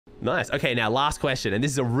Nice. Okay, now last question, and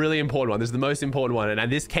this is a really important one. This is the most important one,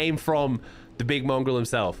 and this came from the big mongrel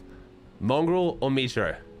himself. Mongrel or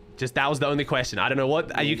MITR0? Just that was the only question. I don't know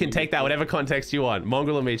what, you can take that whatever context you want.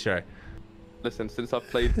 Mongrel or MITR0? Listen, since I've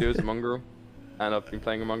played duos of mongrel, and I've been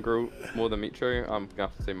playing a mongrel more than MITR0, I'm gonna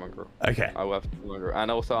have to say mongrel. Okay. I will have to say mongrel. And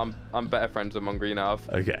also, I'm better friends with mongrel. You know,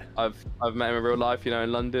 I've met him in real life. You know,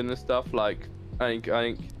 in London and stuff. Like, I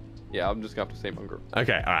think, yeah, I'm just gonna have to say mongrel.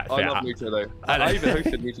 Okay, all right. I love MITR0 though. I even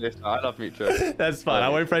hosted MITR0. I love MITR0. That's fine. I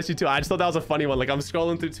won't press you too. I just thought that was a funny one. Like, I'm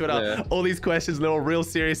scrolling through Twitter, all these questions, and they were real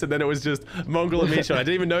serious, and then it was just mongrel and MITR0. I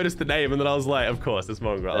didn't even notice the name, and then I was like, of course, it's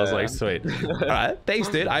mongrel. I was like, sweet. All right, thanks,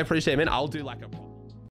 dude. I appreciate it, man. I'll do like a